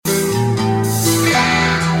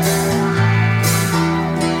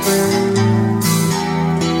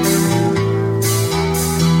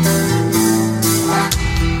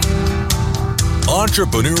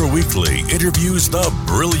Entrepreneur Weekly interviews the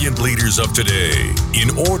brilliant leaders of today in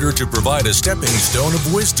order to provide a stepping stone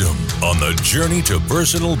of wisdom on the journey to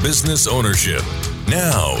personal business ownership.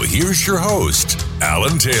 Now, here's your host,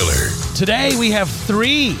 Alan Taylor. Today we have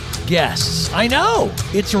 3 guests. I know,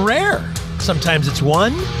 it's rare. Sometimes it's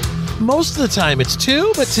 1, most of the time it's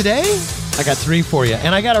 2, but today I got 3 for you.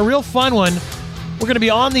 And I got a real fun one. We're going to be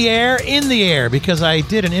on the air, in the air, because I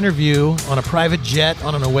did an interview on a private jet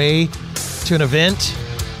on an away to an event,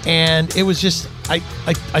 and it was just, I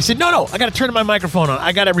said, no, I got to turn my microphone on.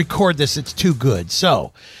 I got to record this. It's too good.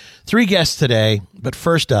 So, 3 guests today, but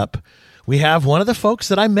first up, we have one of the folks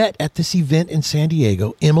that I met at this event in San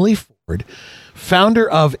Diego, Emily Ford, founder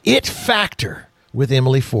of It Factor with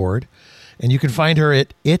Emily Ford, and you can find her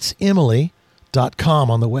at itsemily.com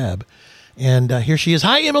on the web. And here she is.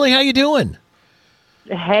 Hi, Emily. How you doing?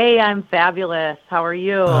 Hey, I'm fabulous. How are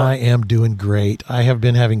you? I am doing great. I have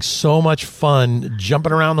been having so much fun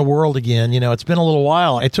jumping around the world again. You know, it's been a little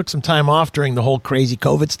while. I took some time off during the whole crazy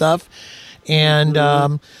COVID stuff, and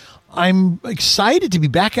I'm excited to be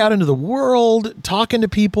back out into the world, talking to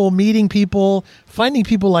people, meeting people, finding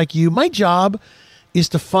people like you. My job is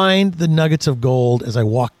to find the nuggets of gold as I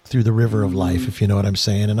walk through the river of life, if you know what I'm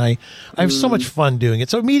saying. And I have so much fun doing it.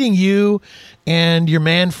 So meeting you and your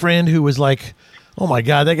man friend who was like, oh my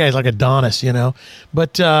God, that guy's like Adonis, you know.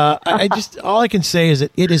 But I just, all I can say is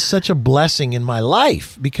that it is such a blessing in my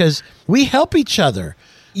life because we help each other.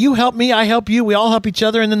 You help me, I help you, we all help each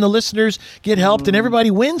other, and then the listeners get helped, and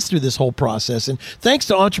everybody wins through this whole process. And thanks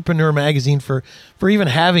to Entrepreneur Magazine for even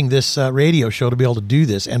having this radio show to be able to do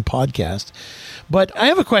this and podcast. But I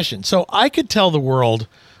have a question. So I could tell the world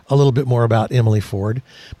a little bit more about Emily Ford,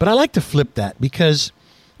 but I like to flip that because,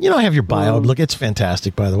 you know, I have your bio. Look, it's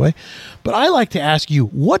fantastic, by the way. But I like to ask you,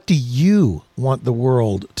 what do you want the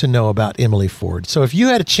world to know about Emily Ford? So if you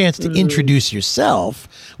had a chance to introduce yourself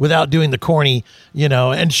without doing the corny, you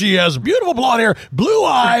know, and she has beautiful blonde hair, blue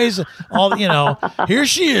eyes, all, you know, here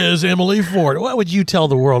she is, Emily Ford. What would you tell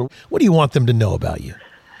the world? What do you want them to know about you?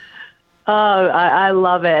 Oh, I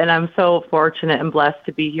love it. And I'm so fortunate and blessed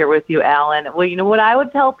to be here with you, Alan. Well, you know, what I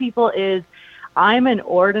would tell people is I'm an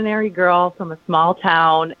ordinary girl from a small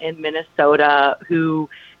town in Minnesota who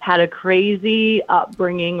had a crazy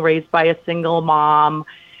upbringing, raised by a single mom,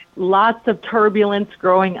 lots of turbulence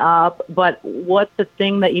growing up. But what the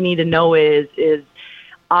thing that you need to know is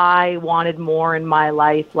I wanted more in my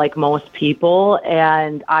life like most people,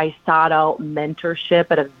 and I sought out mentorship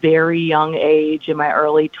at a very young age in my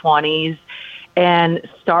early 20s and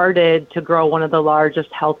started to grow one of the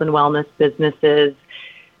largest health and wellness businesses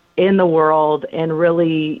in the world and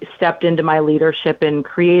really stepped into my leadership and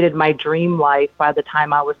created my dream life by the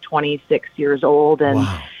time I was 26 years old. And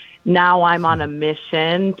now I'm on a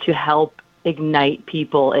mission to help ignite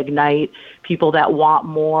people that want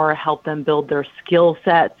more, help them build their skill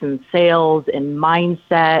sets and sales and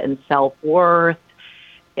mindset and self-worth.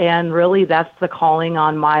 And really that's the calling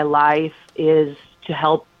on my life, is to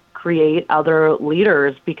help create other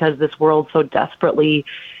leaders, because this world so desperately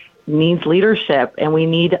needs leadership, and we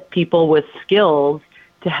need people with skills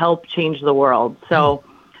to help change the world. So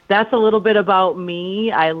that's a little bit about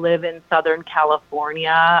me. I live in Southern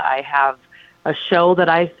California. I have a show that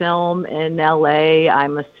I film in LA.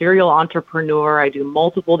 I'm a serial entrepreneur. I do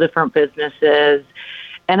multiple different businesses,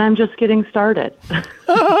 and I'm just getting started.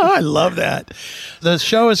 I love that. The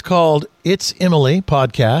show is called It's Emily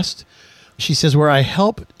Podcast. She says, where I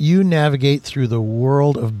help you navigate through the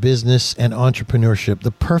world of business and entrepreneurship, the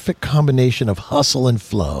perfect combination of hustle and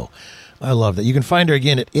flow. I love that. You can find her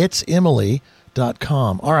again at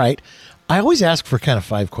itsemily.com. All right. I always ask for kind of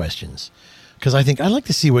 5 questions because I think I'd like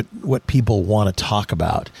to see what people want to talk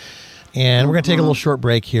about. And we're going to take a little short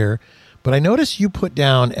break here. But I noticed you put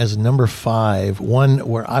down as number 5, one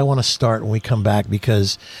where I want to start when we come back,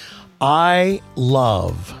 because I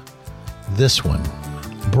love this one.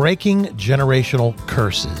 Breaking generational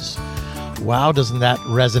curses. Wow, doesn't that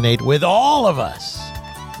resonate with all of us?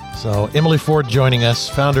 So Emily Ford joining us,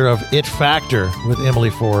 founder of It Factor with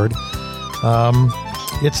Emily Ford.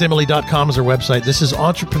 Itsemily.com is her website. This is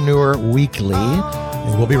Entrepreneur Weekly,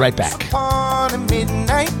 and we'll be right back. On a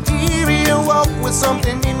midnight dear, walk with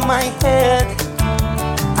something in my head.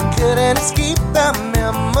 I couldn't escape the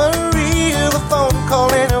memory of a phone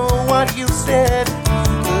call and of what you said.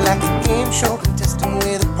 Like a game show contestant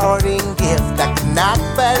with a parting gift, I could not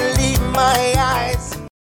believe my eyes.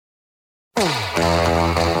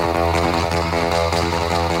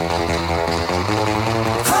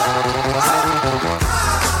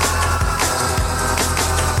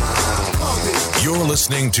 You're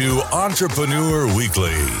listening to Entrepreneur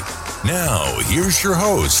Weekly. Now, here's your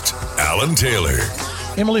host, Alan Taylor.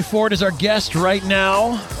 Emily Ford is our guest right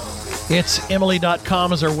now. It's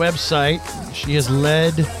Emily.com is our website. She has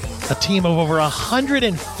led a team of over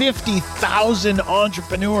 150,000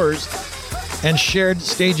 entrepreneurs and shared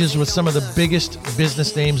stages with some of the biggest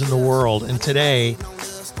business names in the world. And today,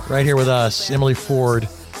 right here with us, Emily Ford.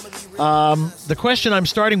 The question I'm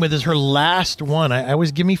starting with is her last one. I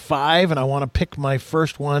always give me 5, and I want to pick my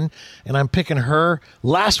first one, and I'm picking her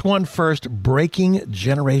last one first, breaking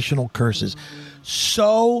generational curses.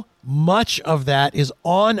 So much of that is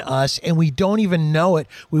on us, and we don't even know it.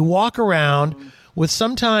 We walk around with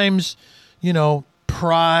sometimes,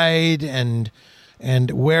 pride and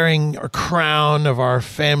wearing a crown of our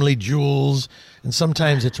family jewels, and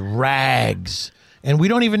sometimes it's rags, and we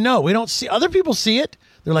don't even know. We don't see. Other people see it.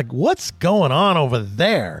 They're like, what's going on over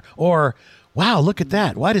there? Or, wow, look at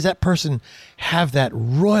that. Why does that person have that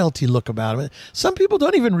royalty look about him? Some people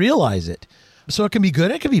don't even realize it. So it can be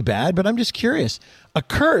good, it can be bad, but I'm just curious. A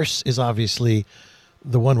curse is obviously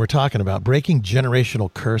the one we're talking about, breaking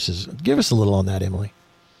generational curses. Give us a little on that, Emily.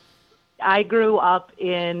 I grew up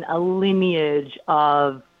in a lineage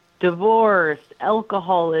of divorce,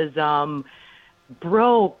 alcoholism,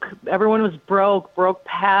 everyone was broke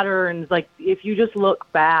patterns. Like, if you just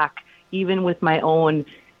look back, even with my own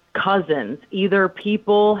cousins, either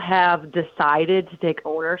people have decided to take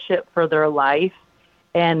ownership for their life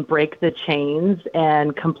and break the chains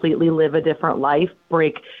and completely live a different life,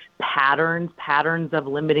 break patterns of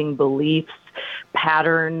limiting beliefs,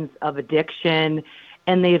 patterns of addiction,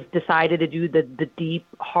 and they've decided to do the deep,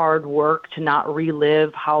 hard work to not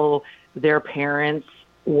relive how their parents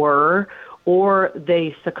were, or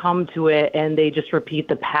they succumb to it and they just repeat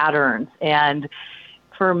the patterns. And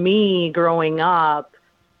for me, growing up,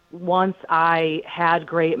 once I had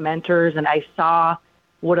great mentors and I saw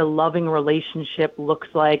what a loving relationship looks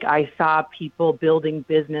like, I saw people building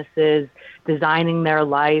businesses, designing their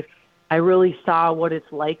life, I really saw what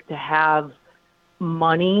it's like to have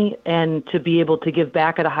money and to be able to give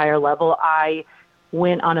back at a higher level. I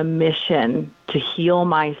went on a mission to heal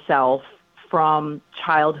myself from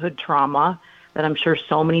childhood trauma that I'm sure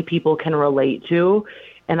so many people can relate to.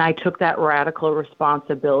 And I took that radical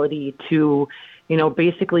responsibility to,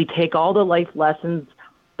 basically take all the life lessons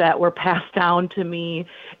that were passed down to me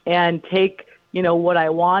and take, what I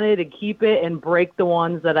wanted and keep it and break the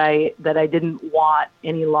ones that I didn't want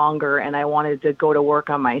any longer. And I wanted to go to work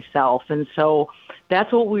on myself. And so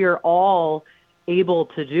that's what we are all able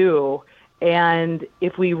to do. And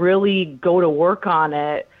if we really go to work on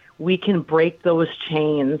it, we can break those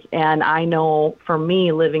chains. And I know for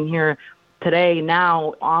me, living here today,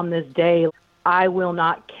 now on this day, I will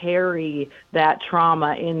not carry that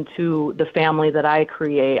trauma into the family that I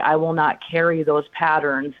create. I will not carry those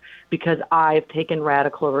patterns because I've taken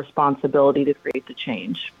radical responsibility to create the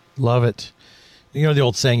change. Love it. The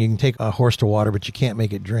old saying, you can take a horse to water, but you can't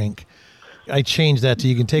make it drink. I changed that to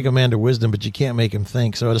you can take a man to wisdom, but you can't make him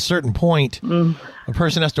think. So at a certain point, a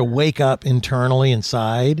person has to wake up internally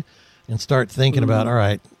inside and start thinking about, all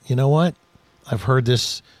right, you know what? I've heard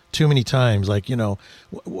this too many times. Like,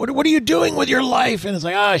 what are you doing with your life? And it's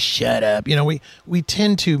like, shut up. We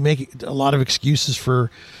tend to make a lot of excuses for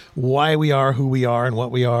why we are who we are and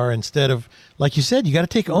what we are, instead of, like you said, you got to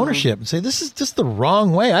take ownership and say, this is just the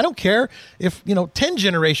wrong way. I don't care if, 10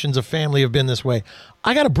 generations of family have been this way.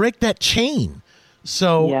 I got to break that chain.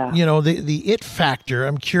 So, the it factor,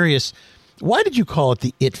 I'm curious, why did you call it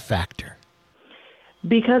the it factor?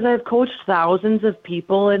 Because I've coached thousands of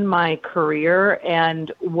people in my career,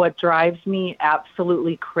 and what drives me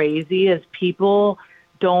absolutely crazy is people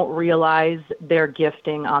don't realize their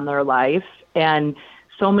gifting on their life. And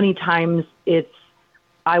so many times it's,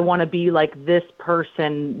 I want to be like this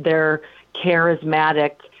person, they're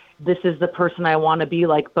charismatic, this is the person I want to be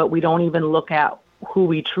like, but we don't even look at who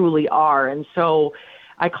we truly are. And so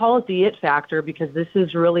I call it the it factor because this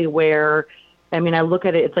is really where, I look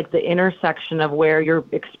at it, it's like the intersection of where your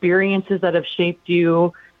experiences that have shaped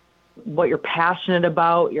you, what you're passionate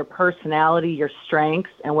about, your personality, your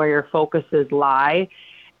strengths, and where your focuses lie.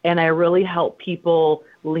 And I really help people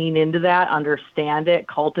lean into that, understand it,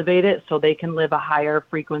 cultivate it, so they can live a higher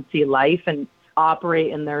frequency life and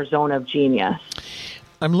operate in their zone of genius.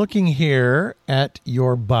 I'm looking here at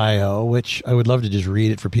your bio, which I would love to just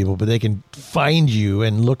read it for people, but they can find you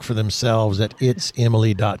and look for themselves at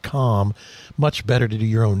itsemily.com. Much better to do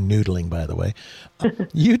your own noodling, by the way.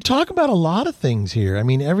 You talk about a lot of things here.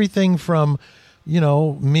 Everything from,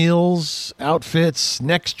 meals, outfits,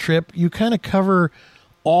 next trip. You kind of cover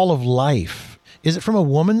all of life. Is it from a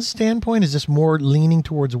woman's standpoint? Is this more leaning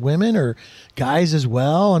towards women or guys as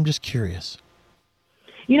well? I'm just curious.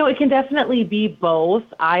 It can definitely be both.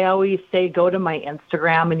 I always say go to my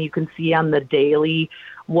Instagram and you can see on the daily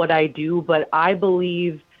what I do. But I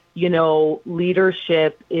believe,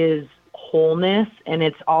 leadership is wholeness, and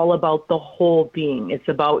it's all about the whole being. It's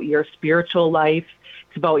about your spiritual life.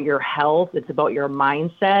 It's about your health. It's about your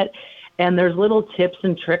mindset. And there's little tips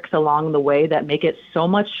and tricks along the way that make it so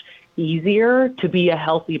much easier to be a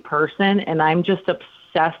healthy person. And I'm just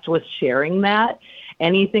obsessed with sharing that.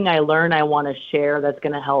 Anything I learn, I want to share that's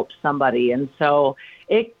going to help somebody. And so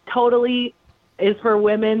it totally is for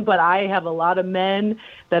women, but I have a lot of men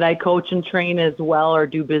that I coach and train as well or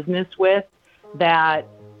do business with that,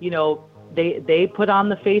 they put on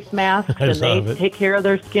the face masks and they take care of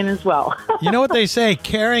their skin as well. You know what they say?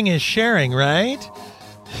 Caring is sharing, right?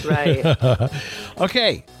 Right.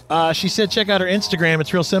 Okay. She said check out her Instagram.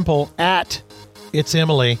 It's real simple,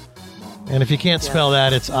 @It'sEmily. And if you can't spell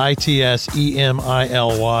that, it's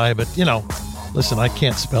ITSEMILY. But, listen, I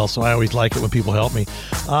can't spell, so I always like it when people help me.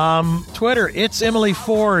 Twitter, it's Emily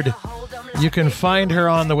Ford. You can find her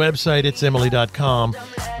on the website, itsemily.com.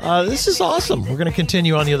 This is awesome. We're going to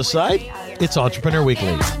continue on the other side. It's Entrepreneur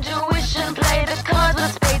Weekly.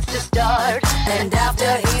 And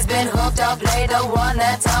after he's been hooked, I'll play the one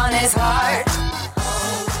that's on his heart.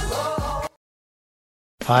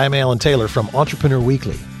 Hi, I'm Alan Taylor from Entrepreneur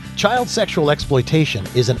Weekly. Child sexual exploitation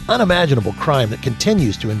is an unimaginable crime that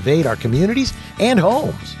continues to invade our communities and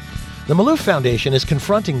homes. The Maloof Foundation is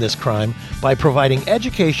confronting this crime by providing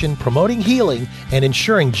education, promoting healing, and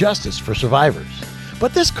ensuring justice for survivors.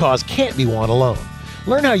 But this cause can't be won alone.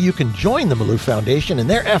 Learn how you can join the Maloof Foundation in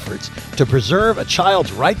their efforts to preserve a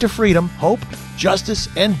child's right to freedom, hope, justice,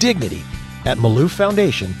 and dignity at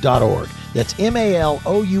MaloofFoundation.org. That's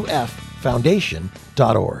MALOUF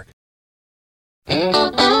Foundation.org.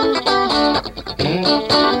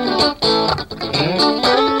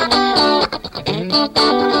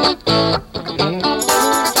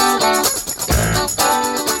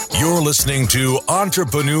 You're listening to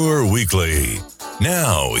Entrepreneur Weekly.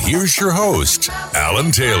 Now, here's your host,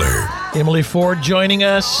 Alan Taylor. Emily Ford joining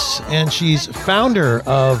us, and she's founder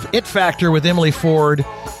of It Factor with Emily Ford.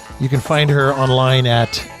 You can find her online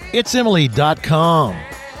at itsemily.com.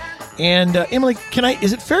 And Emily,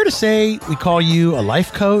 is it fair to say we call you a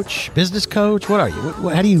life coach, business coach? What are you?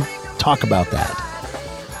 How do you talk about that?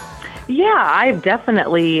 Yeah, I'm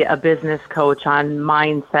definitely a business coach on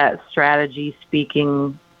mindset, strategy,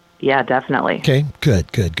 speaking. Yeah, definitely. Okay,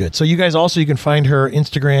 good. So you guys also, you can find her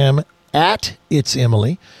Instagram at It's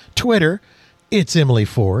Emily, Twitter, It's Emily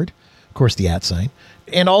Ford, of course the @ sign.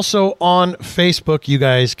 And also on Facebook, you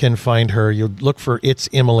guys can find her. You'll look for It's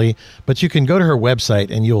Emily, but you can go to her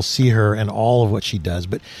website and you'll see her and all of what she does.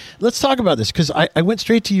 But let's talk about this, because I went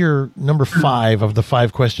straight to your number 5 of the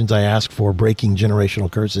 5 questions I asked for, breaking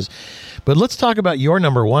generational curses. But let's talk about your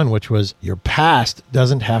number 1, which was your past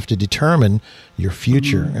doesn't have to determine your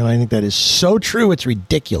future. And I think that is so true. It's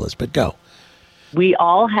ridiculous, but go. We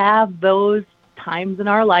all have those times in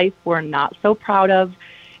our life we're not so proud of.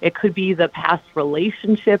 It could be the past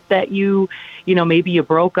relationship that maybe you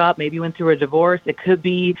broke up, maybe you went through a divorce. It could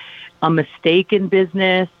be a mistake in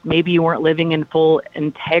business. Maybe you weren't living in full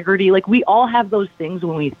integrity. Like, we all have those things.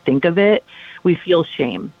 When we think of it, we feel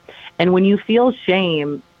shame. And when you feel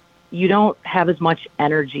shame, you don't have as much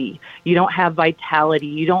energy. You don't have vitality.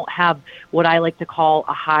 You don't have what I like to call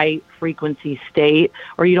a high frequency state,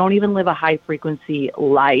 or you don't even live a high frequency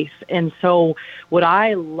life. And so what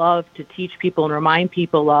I love to teach people and remind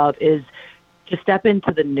people of is to step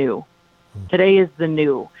into the new. Today is the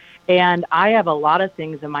new. And I have a lot of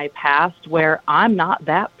things in my past where I'm not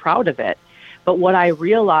that proud of it. But what I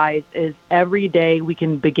realize is every day we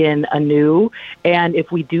can begin anew. And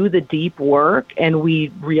if we do the deep work and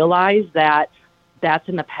we realize that that's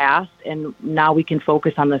in the past and now we can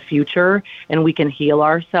focus on the future and we can heal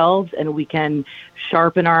ourselves and we can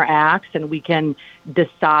sharpen our axe and we can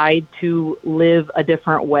decide to live a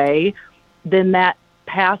different way, then that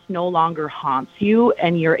past no longer haunts you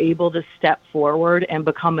and you're able to step forward and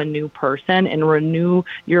become a new person and renew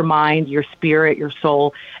your mind, your spirit, your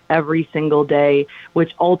soul every single day,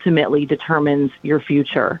 which ultimately determines your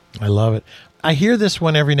future. I love it. I hear this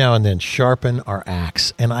one every now and then, sharpen our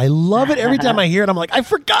axe. And I love it every time I hear it. I'm like, I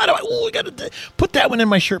forgot. I got to put that one in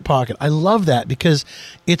my shirt pocket. I love that because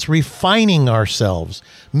it's refining ourselves,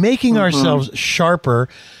 making ourselves sharper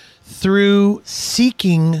through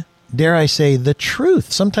seeking, dare I say, the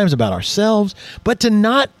truth, sometimes about ourselves, but to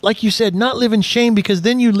not, like you said, not live in shame, because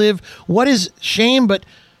then you live, what is shame but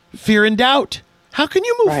fear and doubt? How can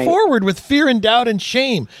you move forward with fear and doubt and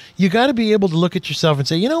shame? You got to be able to look at yourself and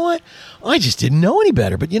say, you know what? I just didn't know any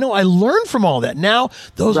better. But, I learned from all that. Now,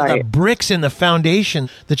 those are the bricks in the foundation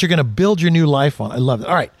that you're going to build your new life on. I love it.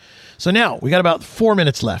 All right. So now we got about 4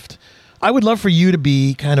 minutes left. I would love for you to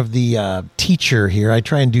be kind of the teacher here. I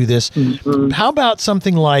try and do this. Mm-hmm. How about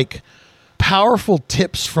something like powerful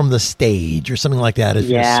tips from the stage or something like that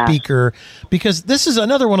as a speaker? Because this is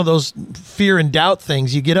another one of those fear and doubt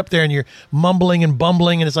things. You get up there and you're mumbling and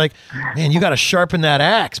bumbling, and it's like, man, you got to sharpen that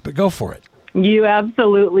axe, but go for it. You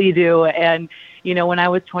absolutely do. And, when I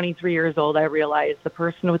was 23 years old, I realized the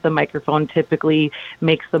person with the microphone typically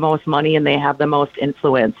makes the most money and they have the most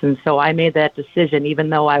influence. And so I made that decision, even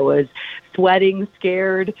though I was sweating,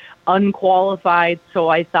 scared, unqualified. So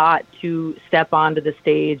I thought to step onto the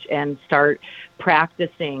stage and start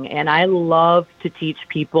practicing. And I love to teach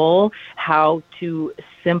people how to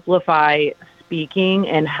simplify speaking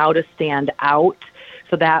and how to stand out.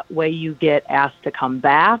 So that way you get asked to come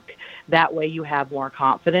back. That way you have more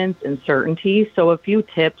confidence and certainty. So a few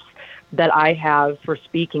tips that I have for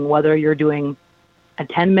speaking, whether you're doing a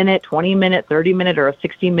 10-minute, 20-minute, 30-minute, or a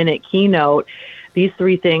 60-minute keynote, these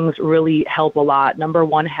 3 things really help a lot. Number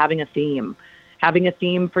 1, having a theme. Having a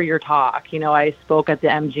theme for your talk. I spoke at the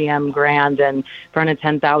MGM Grand in front of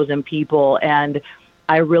 10,000 people, and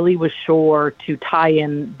I really was sure to tie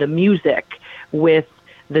in the music with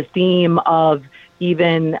the theme of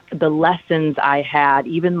even the lessons I had,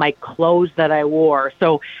 even my clothes that I wore.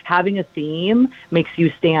 So having a theme makes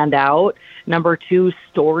you stand out. Number 2,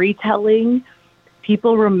 storytelling.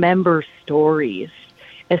 People remember stories,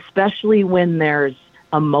 especially when there's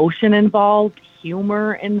emotion involved,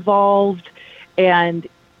 humor involved, and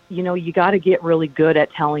you got to get really good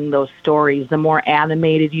at telling those stories. The more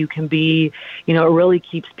animated you can be, it really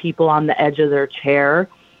keeps people on the edge of their chair.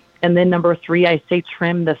 And then number 3, I say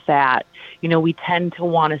trim the fat. We tend to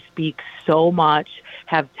want to speak so much,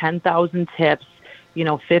 have 10,000 tips,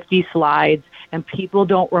 50 slides, and people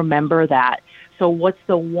don't remember that. So what's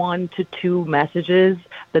the 1 to 2 messages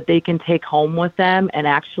that they can take home with them and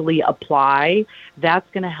actually apply? That's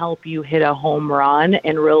going to help you hit a home run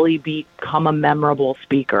and really become a memorable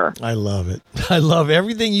speaker. I love it. I love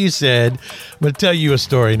everything you said. I'm going to tell you a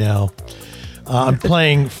story now. I'm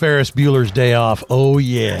playing Ferris Bueller's Day Off. Oh,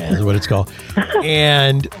 yeah, is what it's called.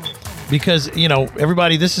 And because,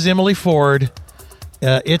 everybody, this is Emily Ford.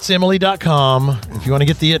 It'semily.com. If you want to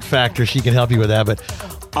get the it factor, she can help you with that. But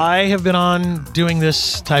I have been on doing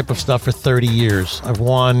this type of stuff for 30 years. I've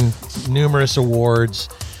won numerous awards.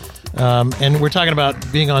 And we're talking about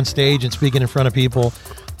being on stage and speaking in front of people.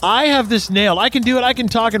 I have this nailed. I can do it. I can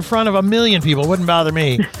talk in front of 1 million people. It wouldn't bother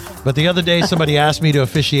me. But the other day, somebody asked me to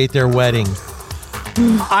officiate their wedding.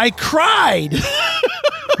 I cried.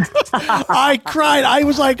 I cried. I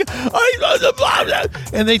was like,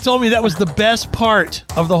 and they told me that was the best part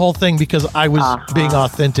of the whole thing because I was being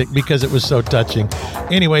authentic because it was so touching.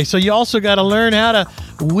 Anyway, so you also got to learn how to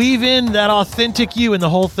weave in that authentic you in the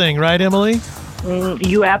whole thing, right, Emily?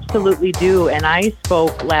 You absolutely do. And I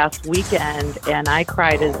spoke last weekend and I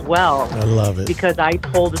cried as well. I love it. Because I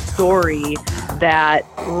told a story that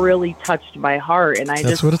really touched my heart. And I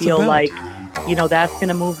just feel like, that's going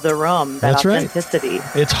to move the room. That authenticity.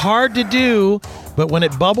 Right. It's hard to do, but when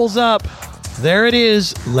it bubbles up, there it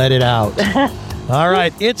is. Let it out. All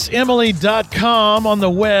right. It'semily.com on the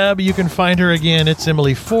web. You can find her again. It's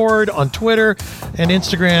Emily Ford on Twitter and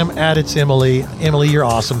Instagram at It's Emily. Emily, you're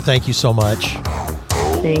awesome. Thank you so much.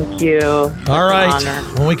 Thank you. All right.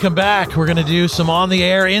 When we come back, we're going to do some on the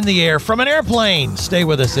air, in the air from an airplane. Stay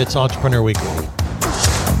with us. It's Entrepreneur Weekly.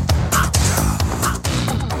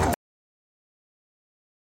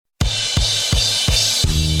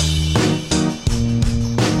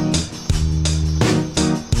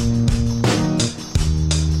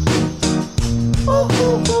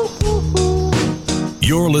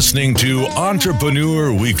 You're listening to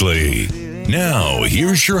Entrepreneur Weekly. Now,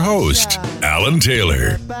 here's your host, Alan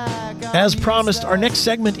Taylor. As promised, our next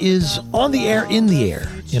segment is On the Air, in the Air,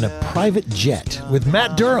 in a private jet with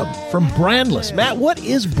Matt Durham from Brandless. Matt, what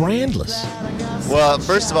is Brandless? Well,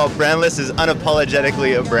 first of all, Brandless is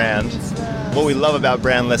unapologetically a brand. What we love about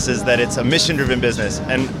Brandless is that it's a mission-driven business,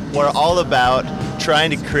 and we're all about trying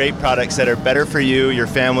to create products that are better for you, your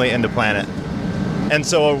family, and the planet. And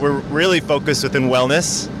so we're really focused within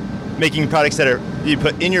wellness, making products that are you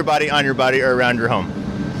put in your body, on your body, or around your home.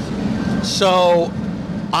 So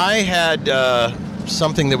I had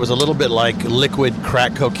something that was a little bit like liquid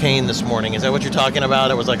crack cocaine this morning. Is that what you're talking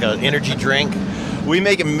about? It was like an energy drink? We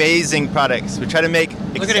make amazing products. We try to make...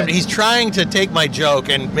 Look at him. He's trying to take my joke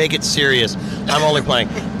and make it serious. I'm only playing.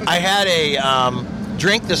 I had a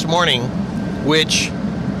drink this morning which,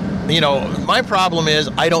 my problem is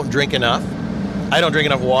I don't drink enough. I don't drink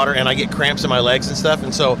enough water, and I get cramps in my legs and stuff.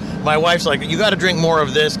 And so my wife's like, you got to drink more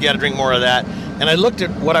of this, you got to drink more of that. And I looked at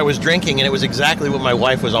what I was drinking, and it was exactly what my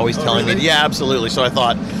wife was always telling me. Yeah, absolutely. So I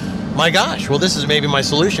thought, my gosh, well, this is maybe my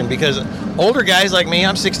solution, because older guys like me,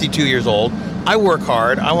 I'm 62 years old, I work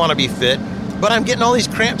hard, I want to be fit, but I'm getting all these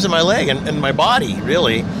cramps in my leg and my body,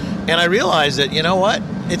 really. And I realized that, you know what?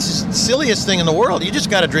 It's the silliest thing in the world. You just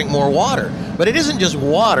got to drink more water. But it isn't just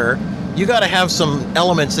water. You got to have some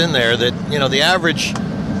elements in there that, the average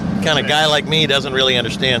kind of guy like me doesn't really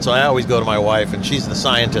understand. So I always go to my wife, and she's the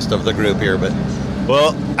scientist of the group here. But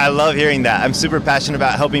well, I love hearing that. I'm super passionate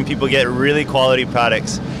about helping people get really quality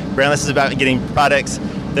products. Brandless is about getting products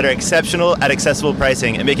that are exceptional at accessible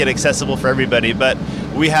pricing and make it accessible for everybody. But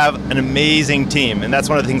we have an amazing team, and that's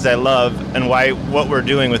one of the things I love, and why what we're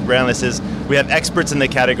doing with Brandless is we have experts in the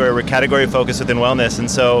category. We're category focused within wellness,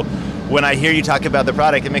 and so when I hear you talk about the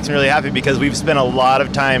product, it makes me really happy, because we've spent a lot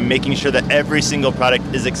of time making sure that every single product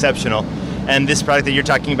is exceptional. And this product that you're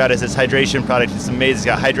talking about is this hydration product. It's amazing. It's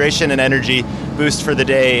got hydration and energy boost for the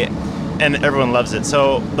day, and everyone loves it.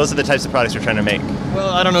 So those are the types of products we're trying to make. Well,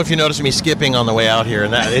 I don't know if you noticed me skipping on the way out here,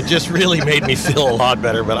 and that it just really made me feel a lot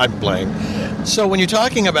better, but I'm playing. So when you're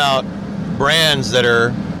talking about brands that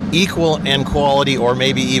are equal in quality, or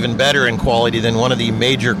maybe even better in quality than one of the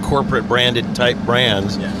major corporate branded type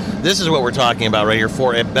brands, this is what we're talking about right here,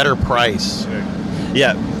 for a better price.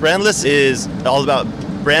 Yeah, Brandless is all about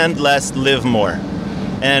brand less, live more.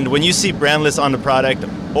 And when you see Brandless on the product,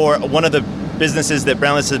 or one of the businesses that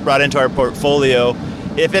Brandless has brought into our portfolio,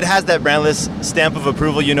 if it has that Brandless stamp of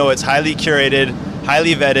approval, it's highly curated,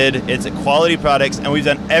 highly vetted, it's quality products, and we've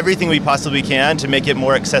done everything we possibly can to make it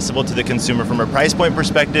more accessible to the consumer from a price point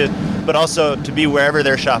perspective, but also to be wherever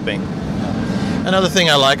they're shopping. Another thing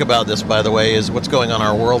I like about this, by the way, is what's going on in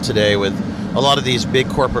our world today with a lot of these big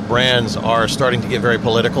corporate brands are starting to get very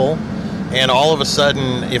political. And all of a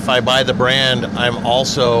sudden, if I buy the brand, I'm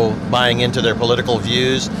also buying into their political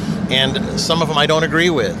views. And some of them I don't agree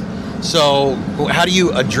with. So how do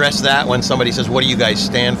you address that when somebody says, what do you guys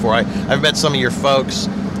stand for? I've met some of your folks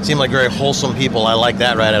seem like very wholesome people. I like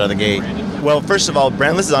that right out of the gate. Well, first of all,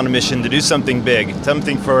 Brandless is on a mission to do something big,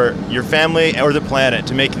 something for your family or the planet,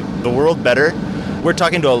 to make the world better. We're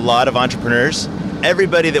talking to a lot of entrepreneurs.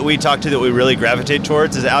 Everybody that we talk to that we really gravitate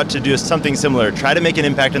towards is out to do something similar. Try to make an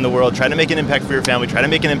impact in the world, try to make an impact for your family, try to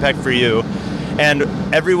make an impact for you. And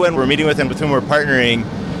everyone we're meeting with and with whom we're partnering,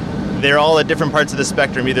 they're all at different parts of the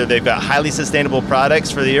spectrum. Either they've got highly sustainable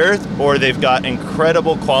products for the earth, or they've got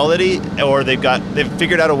incredible quality, or they've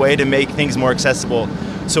figured out a way to make things more accessible.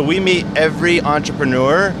 So we meet every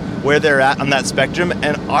entrepreneur where they're at on that spectrum,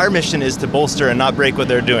 and our mission is to bolster and not break what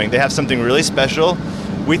they're doing. They have something really special.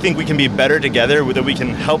 We think we can be better together, that we can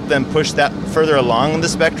help them push that further along the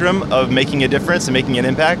spectrum of making a difference and making an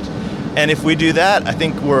impact. And if we do that, I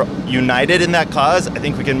think we're united in that cause. I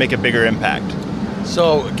think we can make a bigger impact.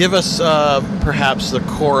 So give us perhaps the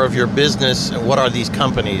core of your business. What are these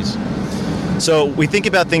companies? So we think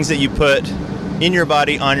about things that you put in your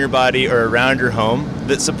body, on your body, or around your home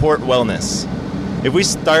that support wellness. If we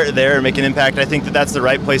start there and make an impact, I think that that's the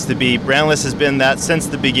right place to be. Brandless has been that since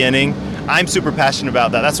the beginning. I'm super passionate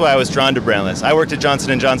about that. That's why I was drawn to Brandless. I worked at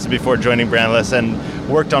Johnson & Johnson before joining Brandless and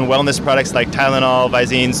worked on wellness products like Tylenol,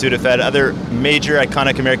 Visine, Sudafed, other major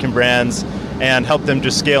iconic American brands, and helped them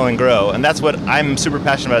just scale and grow. And that's what I'm super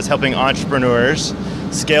passionate about, is helping entrepreneurs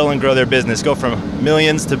scale and grow their business, go from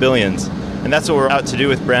millions to billions. And that's what we're out to do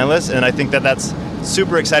with Brandless. And I think that that's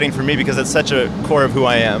super exciting for me, because it's such a core of who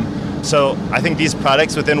I am. So I think these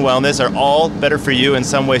products within wellness are all better for you in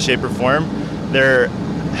some way, shape, or form. They're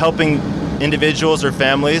helping individuals or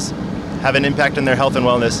families have an impact on their health and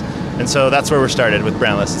wellness. And so that's where we're started with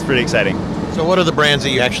Brandless. It's pretty exciting. So what are the brands that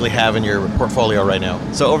you actually have in your portfolio right now?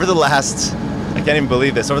 So over the last, I can't even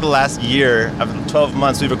believe this, over the last year, of 12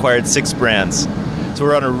 months, we've acquired 6 brands. So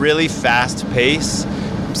we're on a really fast pace.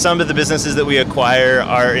 Some of the businesses that we acquire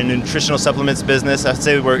are in the nutritional supplements business. I'd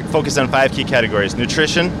say we're focused on 5 key categories: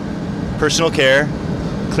 nutrition, personal care,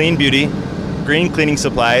 clean beauty, green cleaning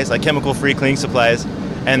supplies, like chemical-free cleaning supplies,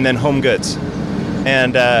 and then home goods.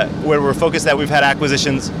 And where we're focused at, we've had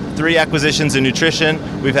acquisitions, 3 acquisitions in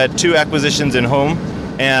nutrition, we've had 2 acquisitions in home,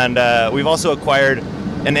 and we've also acquired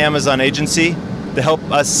an Amazon agency to help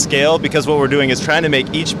us scale, because what we're doing is trying to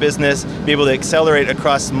make each business be able to accelerate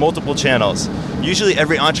across multiple channels. Usually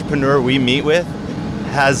every entrepreneur we meet with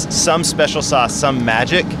has some special sauce, some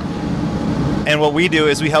magic. And what we do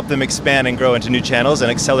is we help them expand and grow into new channels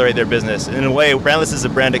and accelerate their business. In a way, Brandless is a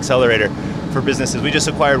brand accelerator for businesses. We just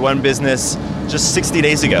acquired one business just 60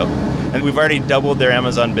 days ago, and we've already doubled their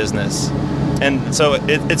Amazon business. And so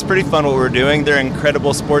it's pretty fun what we're doing. They're an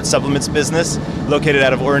incredible sports supplements business located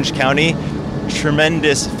out of Orange County.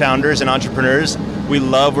 Tremendous founders and entrepreneurs. We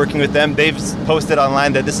love working with them. They've posted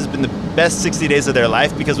online that this has been the best 60 days of their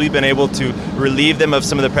life because we've been able to relieve them of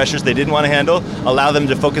some of the pressures they didn't want to handle, allow them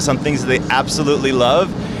to focus on things that they absolutely love.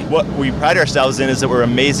 What we pride ourselves in is that we're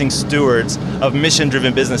amazing stewards of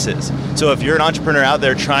mission-driven businesses. So if you're an entrepreneur out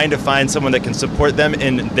there trying to find someone that can support them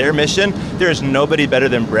in their mission, there is nobody better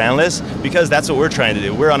than Brandless, because that's what we're trying to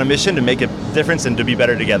do. We're on a mission to make a difference and to be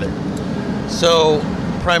better together. So,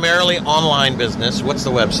 primarily online business. What's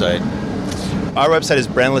the website? Our website is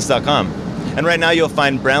brandless.com. And right now you'll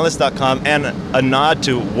find brandless.com and a nod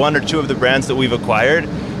to one or two of the brands that we've acquired.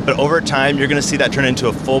 But over time, you're going to see that turn into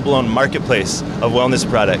a full-blown marketplace of wellness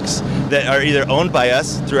products that are either owned by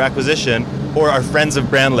us through acquisition or are friends of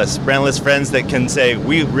Brandless. Brandless friends that can say,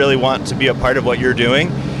 we really want to be a part of what you're doing.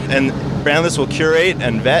 And Brandless will curate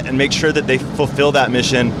and vet and make sure that they fulfill that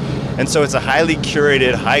mission. And so it's a highly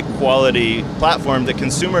curated, high-quality platform that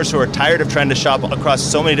consumers who are tired of trying to shop across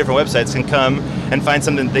so many different websites can come and find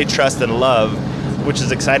something that they trust and love, which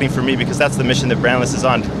is exciting for me because that's the mission that Brandless is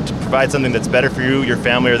on, to provide something that's better for you, your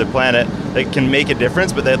family, or the planet, that can make a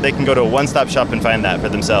difference, but that they can go to a one-stop shop and find that for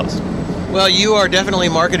themselves. Well, you are definitely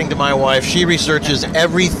marketing to my wife. She researches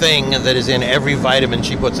everything that is in every vitamin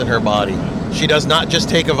she puts in her body. She does not just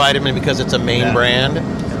take a vitamin because it's a main brand.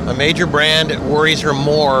 A major brand worries her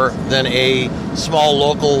more than a small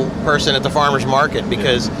local person at the farmer's market,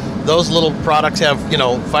 because those little products have,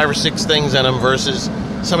 5 or 6 things in them versus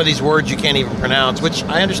some of these words you can't even pronounce, which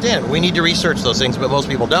I understand. We need to research those things, but most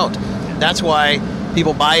people don't. That's why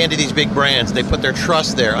people buy into these big brands. They put their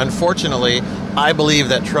trust there. Unfortunately, I believe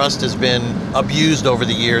that trust has been abused over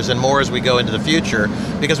the years, and more as we go into the future,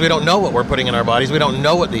 because we don't know what we're putting in our bodies. We don't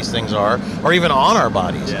know what these things are, or even on our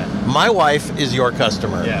bodies. Yeah. My wife is your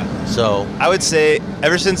customer. Yeah. So I would say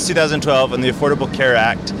ever since 2012 and the Affordable Care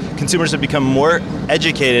Act, consumers have become more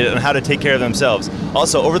educated on how to take care of themselves.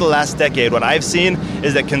 Also, over the last decade, what I've seen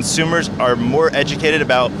is that consumers are more educated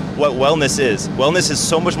about what wellness is. Wellness is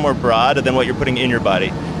so much more broad than what you're putting in your body.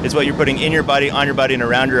 It's what you're putting in your body, on your body, and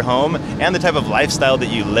around your home, and the type of lifestyle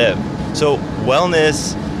that you live. So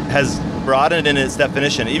wellness has broadened in its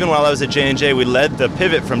definition. Even while I was at J&J, we led the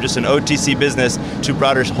pivot from just an OTC business to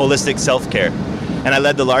broader holistic self-care. And I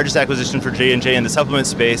led the largest acquisition for J&J in the supplement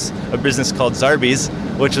space, a business called Zarbee's,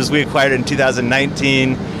 which was we acquired in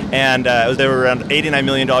 2019, and they were around $89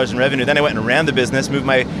 million in revenue. Then I went and ran the business, moved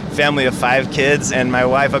my family of 5 kids and my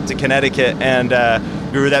wife up to Connecticut, and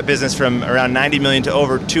grew that business from around $90 million to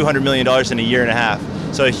over $200 million in a year and a half.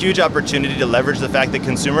 So a huge opportunity to leverage the fact that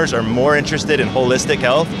consumers are more interested in holistic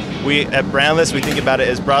health. We at Brandless, we think about it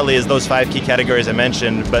as broadly as those 5 key categories I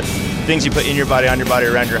mentioned, but things you put in your body, on your body,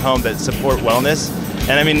 around your home that support wellness.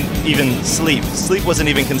 And I mean, even sleep. Sleep wasn't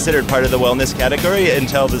even considered part of the wellness category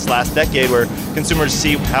until this last decade, where consumers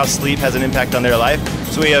see how sleep has an impact on their life.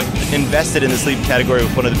 So we have invested in the sleep category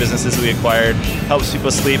with one of the businesses that we acquired, helps people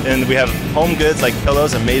sleep. And we have home goods like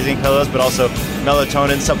pillows, amazing pillows, but also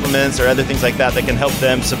melatonin supplements or other things like that that can help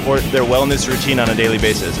them support their wellness routine on a daily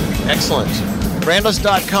basis. excellent.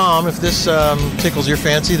 Brandless.com. If this tickles your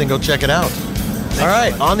fancy, then go check it out. All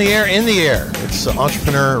right, on the air, in the air. It's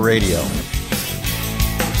Entrepreneur Radio.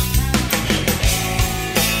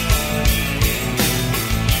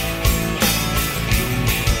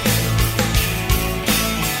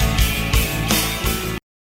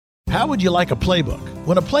 How would you like a playbook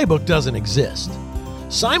when a playbook doesn't exist?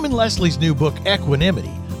 Simon Leslie's new book,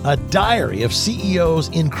 Equanimity, a diary of CEOs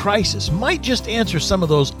in crisis, might just answer some of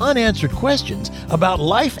those unanswered questions about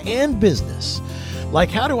life and business. Like,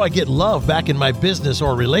 how do I get love back in my business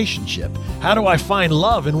or relationship? How do I find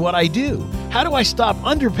love in what I do? How do I stop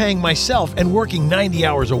underpaying myself and working 90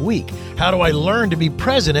 hours a week? How do I learn to be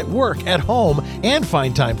present at work, at home, and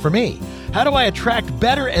find time for me? How do I attract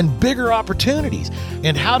better and bigger opportunities?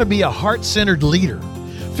 And how to be a heart-centered leader?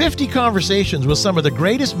 50 conversations with some of the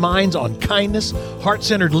greatest minds on kindness,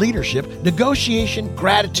 heart-centered leadership, negotiation,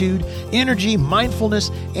 gratitude, energy, mindfulness,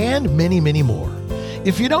 and many, many more.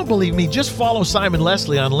 If you don't believe me, just follow Simon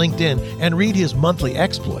Leslie on LinkedIn and read his monthly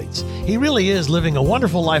exploits. He really is living a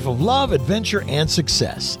wonderful life of love, adventure, and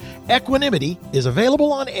success. Equanimity is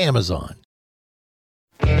available on Amazon.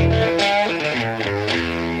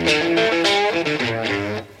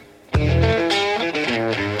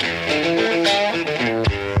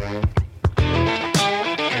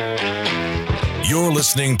 You're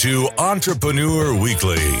listening to Entrepreneur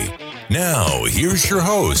Weekly. Now, here's your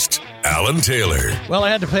host, Alan Taylor. Well, I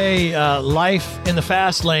had to play Life in the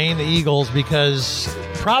Fast Lane, the Eagles, because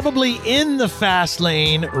probably in the fast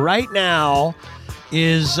lane right now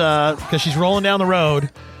is, because she's rolling down the road,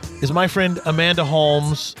 is my friend Amanda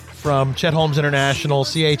Holmes from Chet Holmes International,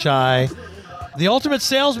 CHI. The ultimate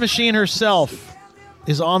sales machine herself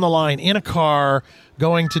is on the line in a car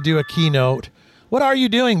going to do a keynote. What are you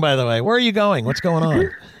doing, by the way? Where are you going? What's going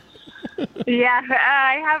on? Yeah,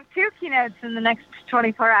 I have 2 keynotes in the next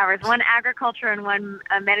 24 hours, one agriculture and one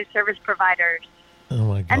managed service providers. Oh,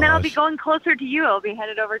 my gosh. And then I'll be going closer to you. I'll be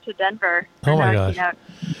headed over to Denver. Oh, my gosh. Keynote.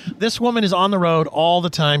 This woman is on the road all the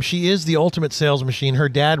time. She is the ultimate sales machine. Her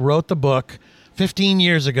dad wrote the book 15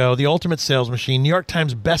 years ago, The Ultimate Sales Machine, New York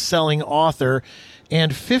Times best-selling author.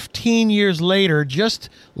 And 15 years later, just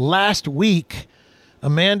last week,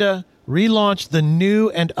 Amanda relaunched the new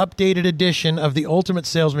and updated edition of The Ultimate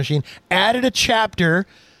Sales Machine, added a chapter,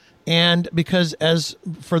 and because, as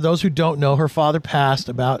for those who don't know, her father passed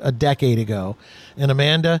about a decade ago, and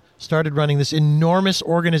Amanda started running this enormous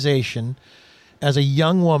organization as a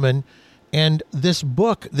young woman. And this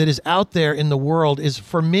book that is out there in the world is,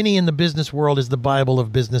 for many in the business world, is the Bible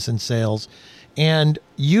of business and sales. And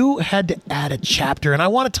you had to add a chapter, and I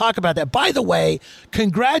want to talk about that. By the way,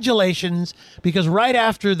 congratulations, because right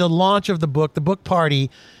after the launch of the book party,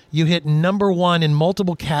 you hit #1 in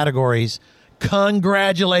multiple categories.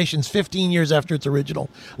 Congratulations, 15 years after its original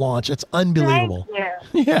launch. It's unbelievable.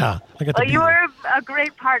 Thank you. Yeah. You were a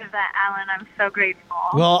great part of that, Alan. I'm so grateful.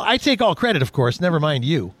 Well, I take all credit, of course, never mind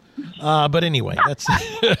you. But anyway, that's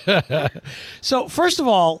so first of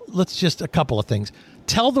all, let's just a couple of things.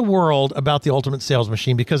 Tell the world about the Ultimate Sales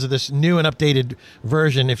Machine because of this new and updated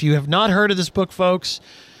version. If you have not heard of this book, folks,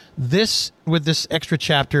 this with this extra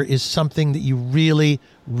chapter is something that you really,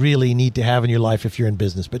 really need to have in your life if you're in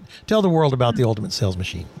business. But tell the world about the Ultimate Sales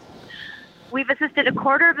Machine. We've assisted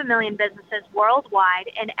 250,000 businesses worldwide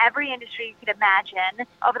in every industry you could imagine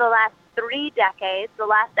over the last 3 decades, the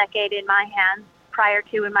last decade in my hands, prior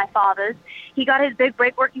to in my father's. He got his big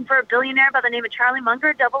break working for a billionaire by the name of Charlie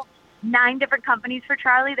Munger, doubled 9 different companies for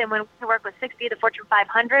Charlie, then went to work with 60 of the Fortune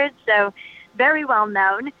 500, so very well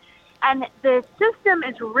known. And the system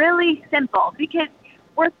is really simple because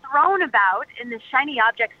we're thrown about in the shiny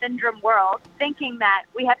object syndrome world thinking that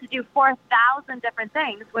we have to do 4,000 different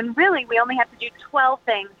things when really we only have to do 12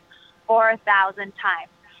 things 4,000 times.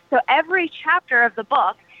 So every chapter of the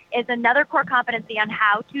book is another core competency on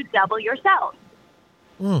how to double your sales.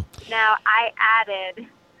 Now, I added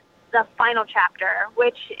the final chapter,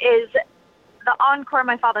 which is the encore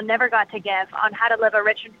my father never got to give on how to live a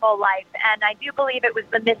rich and full life. And I do believe it was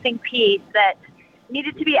the missing piece that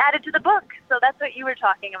needed to be added to the book. So that's what you were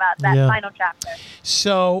talking about, that final chapter.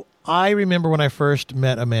 So I remember when I first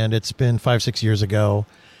met Amanda, it's been 5-6 years ago,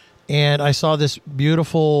 and I saw this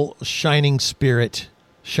beautiful shining spirit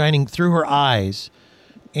shining through her eyes.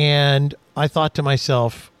 And I thought to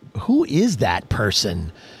myself, who is that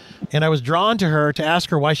person? And I was drawn to her to ask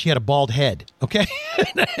her why she had a bald head. Okay.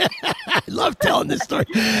 I love telling this story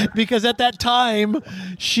because at that time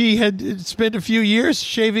she had spent a few years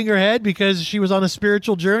shaving her head because she was on a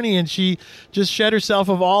spiritual journey and she just shed herself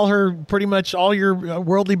of pretty much all your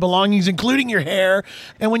worldly belongings, including your hair.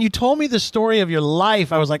 And when you told me the story of your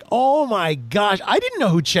life, I was like, oh my gosh, I didn't know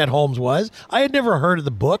who Chet Holmes was. I had never heard of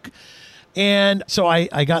the book. And so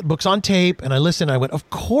I got books on tape and I listened. And I went, of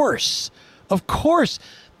course.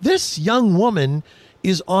 This young woman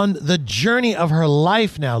is on the journey of her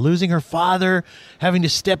life now, losing her father, having to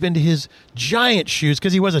step into his giant shoes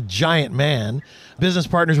because he was a giant man, business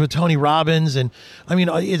partners with Tony Robbins. And I mean,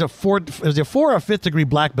 is a 4 or 5th degree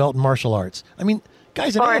black belt in martial arts. I mean,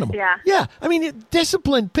 guy's an animal. Yeah. I mean,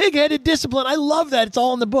 discipline, pig-headed discipline. I love that. It's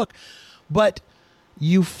all in the book. But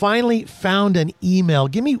you finally found an email.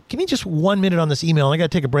 Give me just 1 minute on this email. And I got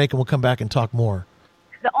to take a break and we'll come back and talk more.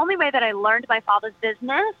 The only way that I learned my father's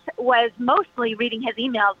business was mostly reading his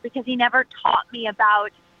emails because he never taught me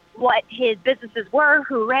about what his businesses were,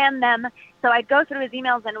 who ran them. So I'd go through his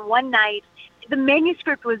emails, and one night the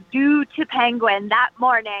manuscript was due to Penguin that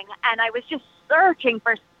morning, and I was just searching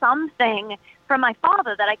for something from my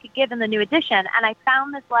father that I could give in the new edition, and I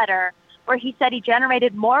found this letter where he said he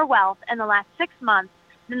generated more wealth in the last 6 months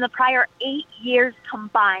than the prior 8 years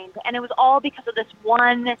combined, and it was all because of this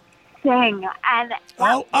one thing. And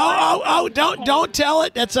don't tell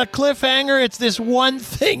it. That's a cliffhanger. It's this one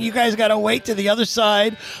thing. You guys got to wait to the other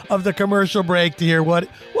side of the commercial break to hear what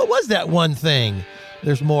was that one thing.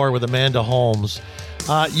 There's more with Amanda Holmes.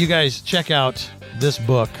 You guys check out this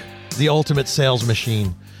book, The Ultimate Sales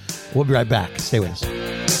Machine. We'll be right back. Stay with us.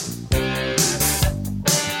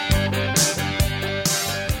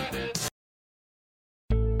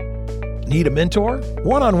 Need a mentor?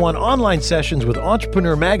 One-on-one online sessions with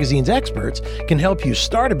Entrepreneur Magazine's experts can help you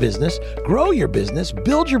start a business, grow your business,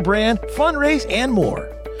 build your brand, fundraise, and more.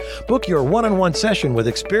 Book your one-on-one session with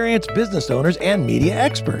experienced business owners and media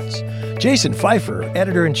experts. Jason Pfeiffer,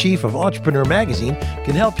 editor-in-chief of Entrepreneur Magazine,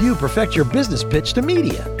 can help you perfect your business pitch to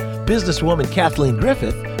media. Businesswoman Kathleen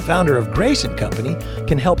Griffith, founder of Grace & Company,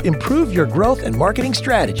 can help improve your growth and marketing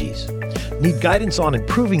strategies. Need guidance on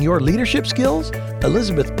improving your leadership skills?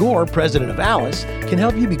 Elizabeth Gore, president of Alice, can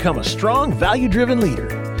help you become a strong, value-driven leader.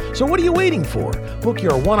 So what are you waiting for? Book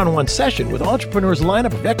your one-on-one session with Entrepreneur's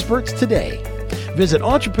lineup of experts today. Visit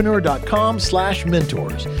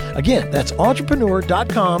entrepreneur.com/mentors. Again, that's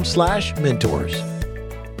entrepreneur.com/mentors.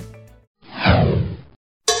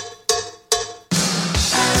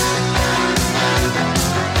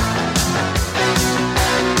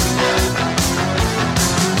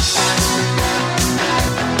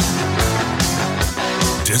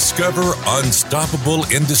 Discover unstoppable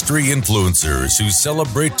industry influencers who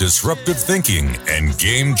celebrate disruptive thinking and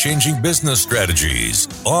game-changing business strategies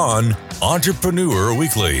on Entrepreneur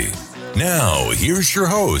Weekly. Now, here's your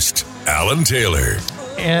host, Alan Taylor.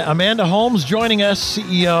 And Amanda Holmes joining us,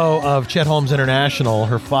 CEO of Chet Holmes International.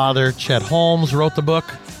 Her father, Chet Holmes, wrote the book,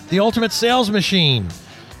 The Ultimate Sales Machine.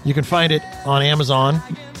 You can find it on Amazon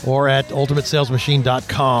or at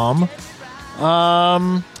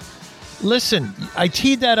ultimatesalesmachine.com. Listen, I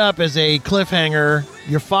teed that up as a cliffhanger.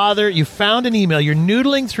 Your father, you found an email. You're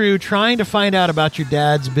noodling through trying to find out about your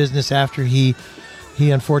dad's business after he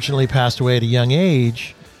unfortunately passed away at a young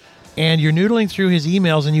age. And you're noodling through his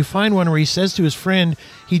emails and you find one where he says to his friend,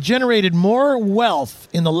 he generated more wealth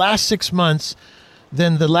in the last 6 months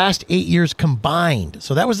than the last 8 years combined.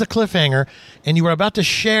 So that was the cliffhanger. And you were about to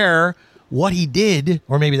share what he did,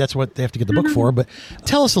 or maybe that's what they have to get the book for, but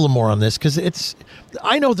tell us a little more on this, because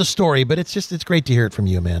I know the story, but it's great to hear it from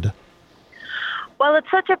you, Amanda. Well, it's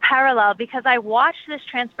such a parallel because I watched this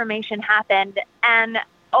transformation happen, and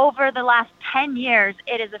over the last 10 years,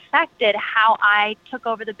 it has affected how I took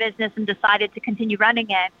over the business and decided to continue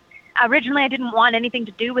running it. Originally, I didn't want anything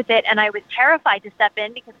to do with it, and I was terrified to step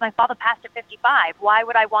in because my father passed at 55. Why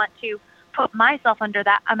would I want to put myself under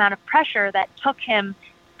that amount of pressure that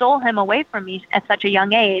stole him away from me at such a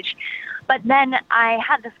young age? But then I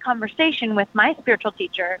had this conversation with my spiritual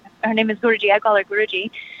teacher. Her name is Guruji. I call her Guruji.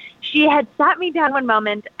 She had sat me down one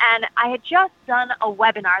moment, and I had just done a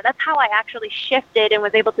webinar. That's how I actually shifted and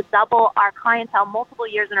was able to double our clientele multiple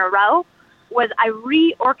years in a row. Was I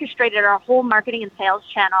reorchestrated our whole marketing and sales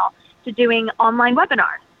channel to doing online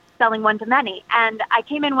webinars, selling one-to-many. And I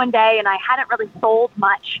came in one day, and I hadn't really sold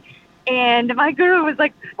much. And my guru was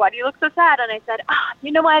like, why do you look so sad? And I said,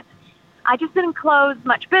 you know what? I just didn't close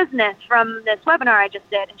much business from this webinar I just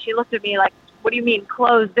did. And she looked at me like, what do you mean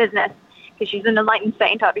close business? Because she's an enlightened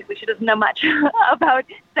saint. Obviously, she doesn't know much about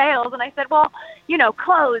sales. And I said, well, you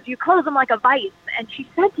close them like a vice. And she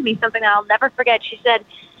said to me something that I'll never forget. She said,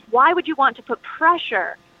 why would you want to put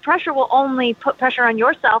pressure? Pressure will only put pressure on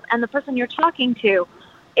yourself and the person you're talking to.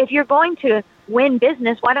 If you're going to win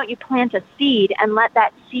business, why don't you plant a seed and let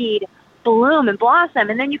that seed bloom and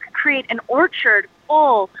blossom, and then you can create an orchard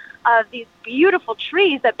full of these beautiful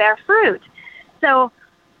trees that bear fruit. So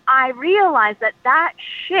I realized that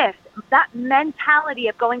shift, that mentality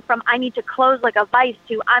of going from I need to close like a vice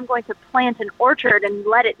to I'm going to plant an orchard and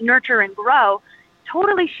let it nurture and grow,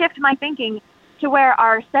 totally shift my thinking to where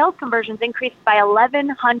our sales conversions increased by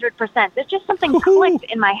 1,100%. There's just something clicked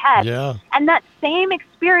in my head. Yeah. And that same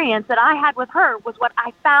experience that I had with her was what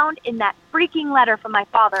I found in that freaking letter from my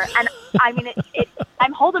father. And I mean,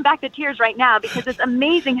 I'm holding back the tears right now because it's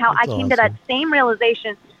amazing how I came to that same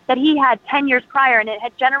realization that he had 10 years prior, and it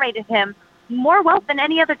had generated him more wealth than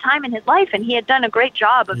any other time in his life. And he had done a great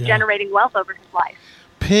job of generating wealth over his life.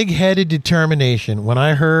 Pig-headed determination. When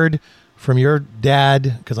I heard from your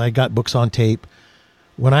dad, because I got books on tape,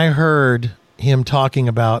 when I heard him talking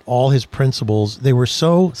about all his principles, they were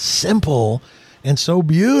so simple and so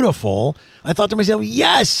beautiful. I thought to myself,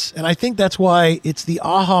 yes. And I think that's why it's the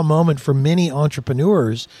aha moment for many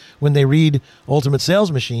entrepreneurs when they read Ultimate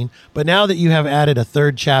Sales Machine. But now that you have added a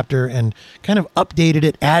third chapter and kind of updated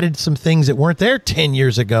it, added some things that weren't there 10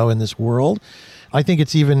 years ago in this world, I think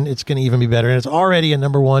it's going to even be better. And it's already a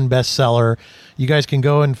 #1 bestseller. You guys can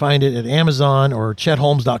go and find it at Amazon or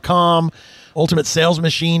ChetHolmes.com,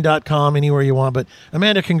 UltimateSalesMachine.com, anywhere you want. But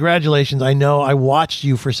Amanda, congratulations. I know I watched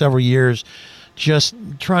you for several years just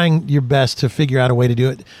trying your best to figure out a way to do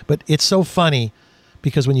it. But it's so funny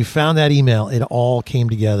because when you found that email, it all came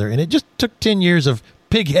together. And it just took 10 years of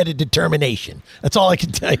pig-headed determination. That's all I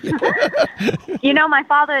can tell you. You know, my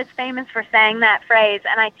father is famous for saying that phrase,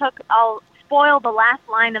 and I'll spoil the last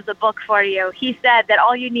line of the book for you. He said that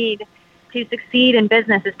all you need to succeed in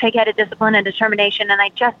business is pig-headed discipline and determination, and I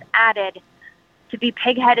just added to be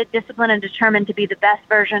pig-headed, disciplined, and determined to be the best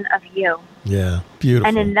version of you. Yeah, beautiful.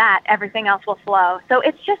 And in that, everything else will flow. So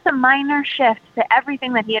it's just a minor shift to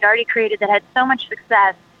everything that he had already created that had so much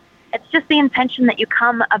success. It's just the intention that you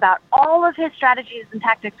come about. All of his strategies and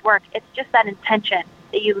tactics work. It's just that intention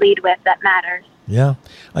that you lead with that matters. Yeah.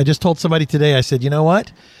 I just told somebody today, I said, you know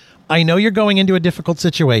what? I know you're going into a difficult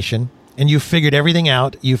situation, and you figured everything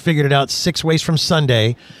out. You figured it out 6 ways from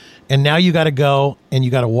Sunday. And now you got to go and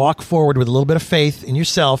you got to walk forward with a little bit of faith in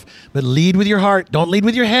yourself, but lead with your heart. Don't lead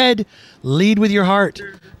with your head. Lead with your heart.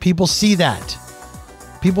 People see that.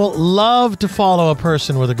 People love to follow a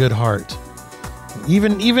person with a good heart.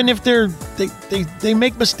 Even if they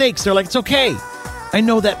make mistakes, they're like, it's okay. I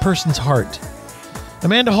know that person's heart.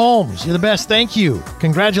 Amanda Holmes, you're the best. Thank you.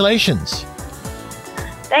 Congratulations.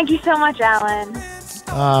 Thank you so much, Alan.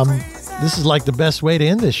 This is like the best way to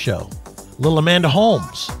end this show. Little Amanda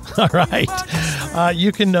Holmes. All right.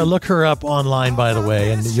 You can look her up online, by the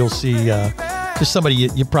way, and you'll see just somebody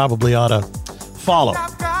you probably ought to follow.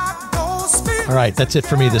 All right. That's it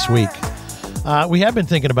for me this week. We have been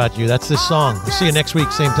thinking about you. That's this song. We'll see you next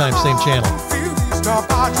week. Same time, same channel.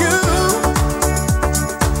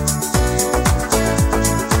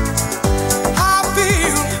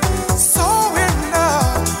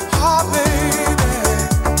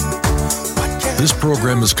 This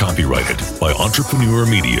program is copyrighted by Entrepreneur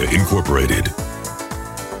Media Incorporated.